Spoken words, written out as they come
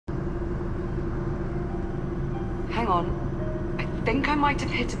on. I think I might have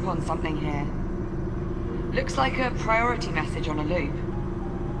hit upon something here. Looks like a priority message on a loop.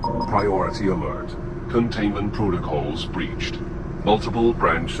 Priority alert. Containment protocols breached. Multiple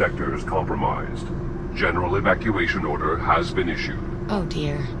branch sectors compromised. General evacuation order has been issued. Oh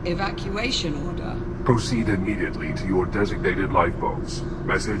dear. Evacuation order? Proceed immediately to your designated lifeboats.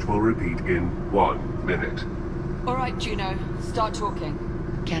 Message will repeat in 1 minute. All right, Juno. Start talking.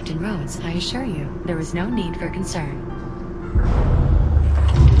 Captain Rhodes, I assure you, there is no need for concern.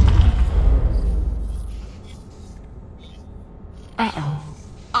 Uh-oh.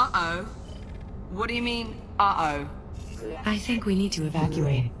 Uh-oh? What do you mean, uh-oh? I think we need to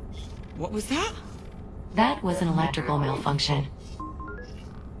evacuate. What was that? That was an electrical malfunction.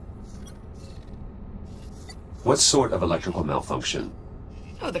 What sort of electrical malfunction?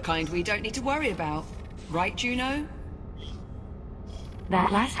 Oh, the kind we don't need to worry about. Right, Juno?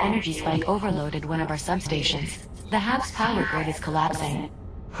 That last energy spike overloaded one of our substations. The hub's power grid is collapsing.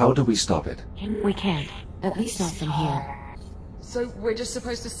 How do we stop it? We can't. At least not from here. So we're just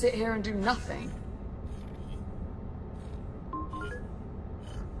supposed to sit here and do nothing?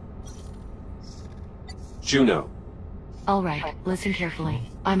 Juno. All right, listen carefully.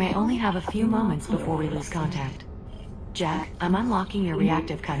 I may only have a few moments before we lose contact. Jack, I'm unlocking your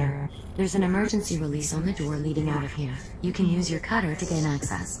reactive cutter. There's an emergency release on the door leading out of here. You can use your cutter to gain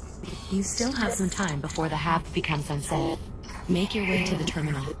access. You still have some time before the hab becomes unsafe. Make your way to the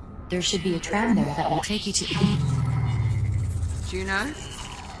terminal. There should be a tram there that will take you to... Juno?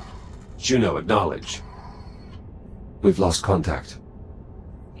 Juno, acknowledge. We've lost contact.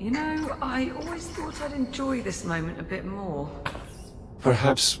 You know, I always thought I'd enjoy this moment a bit more.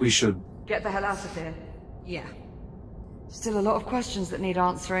 Perhaps we should... Get the hell out of here. Yeah. Still a lot of questions that need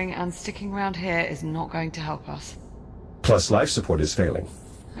answering, and sticking around here is not going to help us. Plus life support is failing.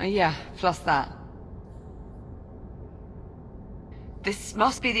 Yeah, plus that. This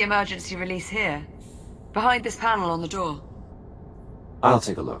must be the emergency release here. Behind this panel on the door. I'll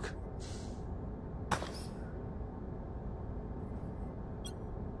take a look.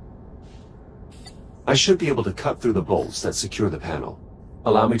 I should be able to cut through the bolts that secure the panel.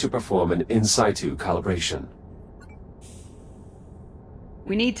 Allow me to perform an in-situ calibration.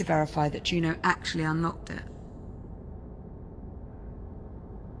 We need to verify that Juno actually unlocked it.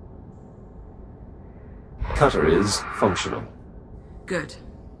 Cutter is functional. Good.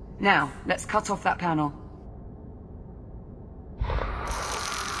 Now, let's cut off that panel.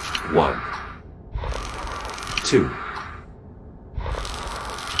 1, 2,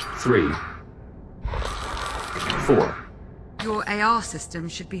 3, 4. Your AR system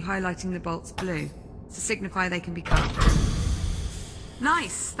should be highlighting the bolts blue, to signify they can be cut.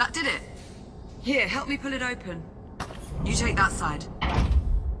 Nice! That did it! Here, help me pull it open. You take that side.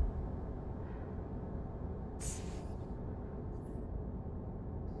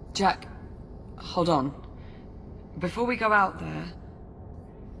 Jack, hold on. Before we go out there...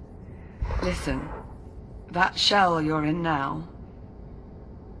 Listen. That shell you're in now...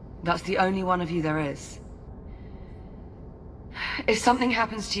 That's the only one of you there is. If something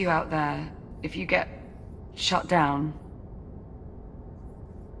happens to you out there, if you get shut down...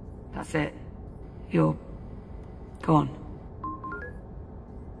 That's it. You're... gone.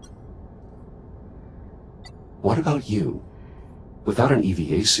 What about you? Without an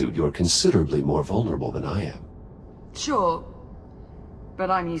EVA suit, you're considerably more vulnerable than I am. Sure, but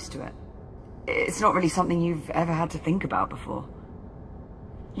I'm used to it. It's not really something you've ever had to think about before.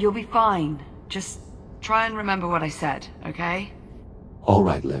 You'll be fine. Just try and remember what I said, okay? All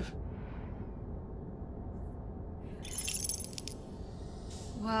right, Liv.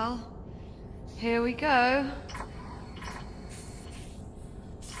 Well, here we go.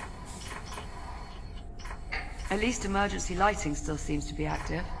 At least emergency lighting still seems to be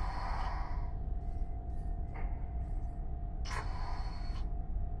active.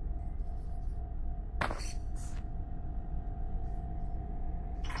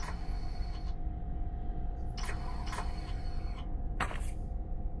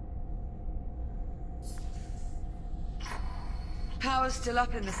 Power's still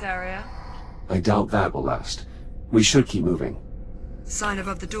up in this area. I doubt that will last. We should keep moving. Sign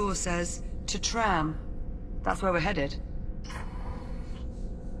above the door says, to tram. That's where we're headed.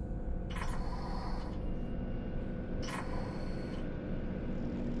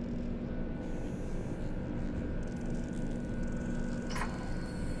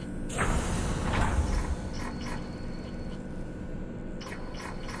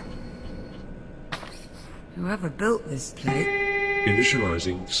 Whoever built this place...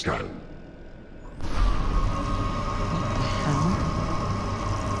 Initializing scan. What the hell?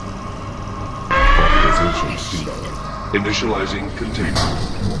 Authorization denied. Initializing containment.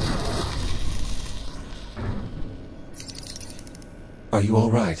 Are you all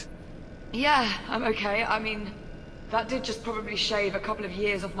right? Yeah, I'm okay. I mean, that did just probably shave a couple of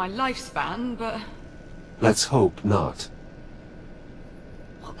years off my lifespan, but... Let's hope not.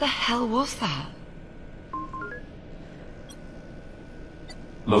 What the hell was that?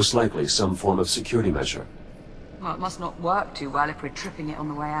 Most likely some form of security measure. Well, it must not work too well if we're tripping it on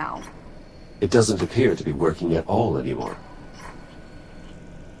the way out. It doesn't appear to be working at all anymore.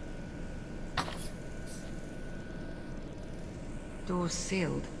 Door's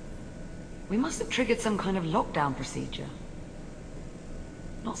sealed. We must have triggered some kind of lockdown procedure.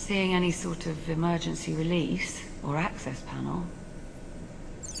 Not seeing any sort of emergency release or access panel.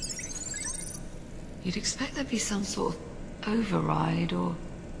 You'd expect there'd be some sort of override or...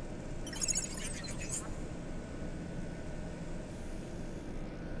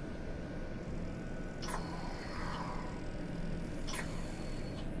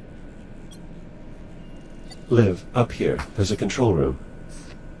 Liv, up here. There's a control room.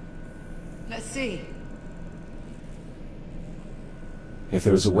 Let's see. If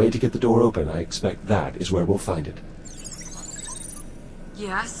there is a way to get the door open, I expect that is where we'll find it.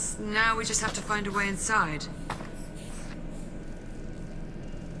 Yes, now we just have to find a way inside.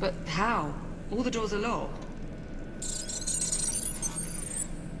 But how? All the doors are locked.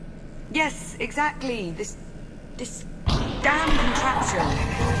 Yes, exactly. This damn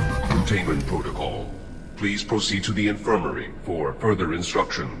contraption. Containment protocol. Please proceed to the infirmary for further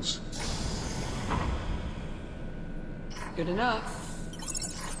instructions. Good enough.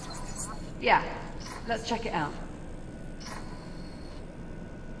 Yeah, let's check it out.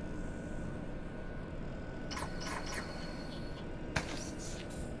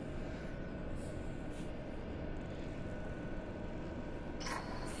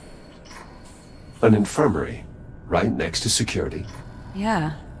 An infirmary, right next to security.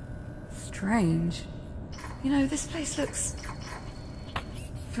 Yeah. Strange. You know, this place looks...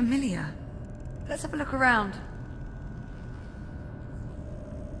 familiar. Let's have a look around.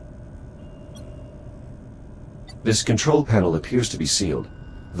 This control panel appears to be sealed,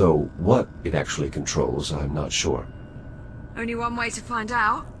 though what it actually controls, I'm not sure. Only one way to find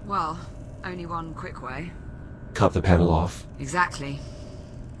out? Well, only one quick way. Cut the panel off. Exactly.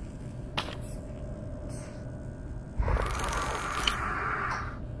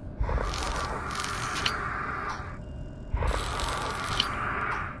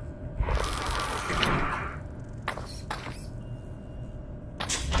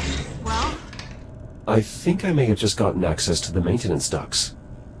 I think I may have just gotten access to the maintenance ducts.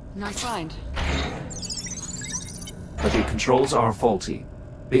 Nice find. But the controls are faulty.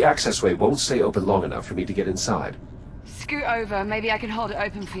 The accessway won't stay open long enough for me to get inside. Scoot over, maybe I can hold it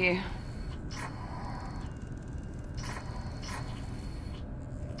open for you.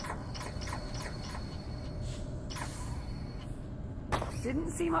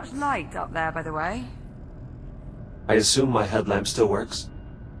 Didn't see much light up there, by the way. I assume my headlamp still works?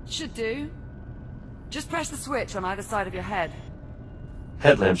 Should do. Just press the switch on either side of your head.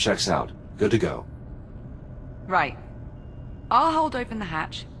 Headlamp checks out. Good to go. Right. I'll hold open the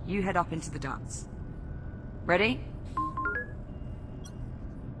hatch. You head up into the ducts. Ready?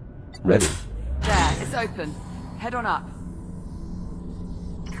 Ready. There, it's open. Head on up.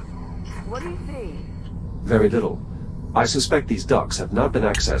 What do you see? Very little. I suspect these ducts have not been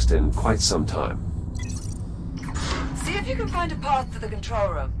accessed in quite some time. See if you can find a path to the control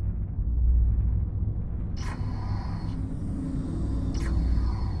room.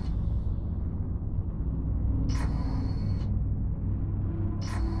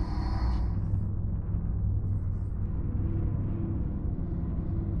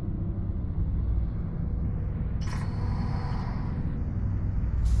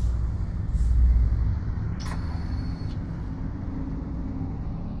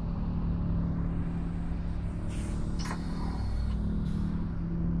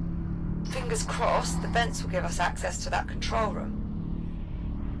 Fingers crossed, the vents will give us access to that control room.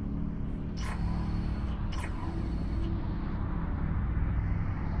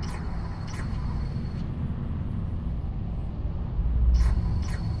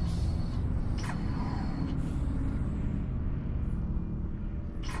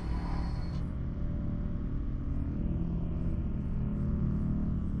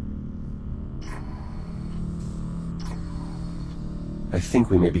 I think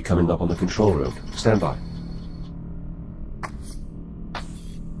we may be coming up on the control room. Stand by.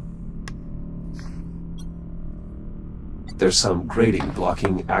 There's some grating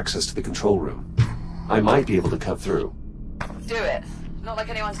blocking access to the control room. I might be able to cut through. Do it. Not like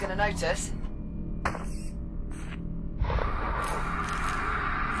anyone's gonna notice.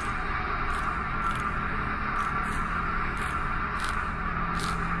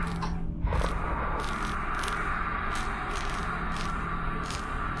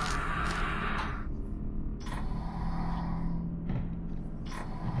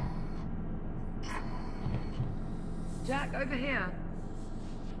 Jack, over here.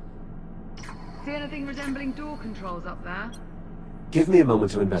 See anything resembling door controls up there? Give me a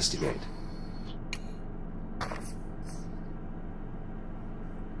moment to investigate.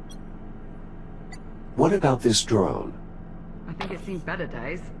 What about this drone? I think it's seen better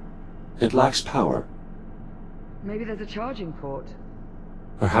days. It lacks power. Maybe there's a charging port.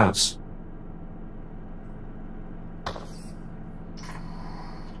 Perhaps.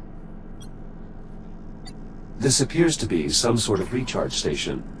 This appears to be some sort of recharge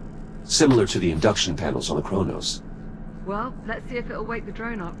station, similar to the induction panels on the Kronos. Well, let's see if it'll wake the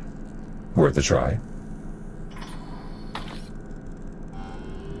drone up. Worth a try.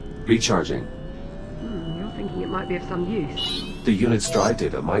 Recharging. You're thinking it might be of some use. The unit's drive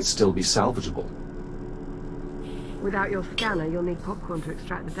data might still be salvageable. Without your scanner, you'll need Popcorn to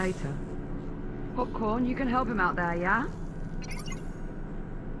extract the data. Popcorn, you can help him out there, yeah?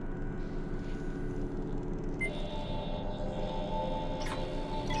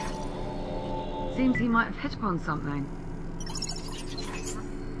 Seems he might have hit upon something.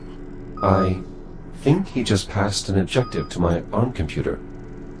 I think he just passed an objective to my ARM computer.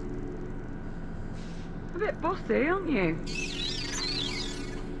 A bit bossy, aren't you?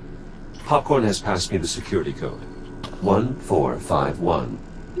 Popcorn has passed me the security code. 1451.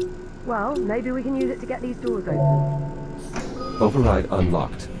 Well, maybe we can use it to get these doors open. Override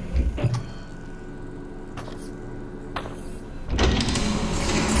unlocked.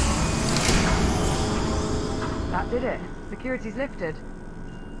 That did it. Security's lifted.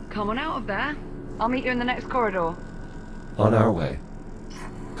 Come on out of there. I'll meet you in the next corridor. On our way.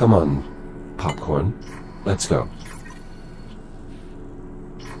 Come on, Popcorn. Let's go.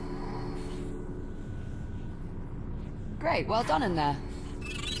 Great, well done in there.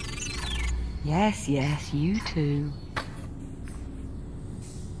 Yes, you too.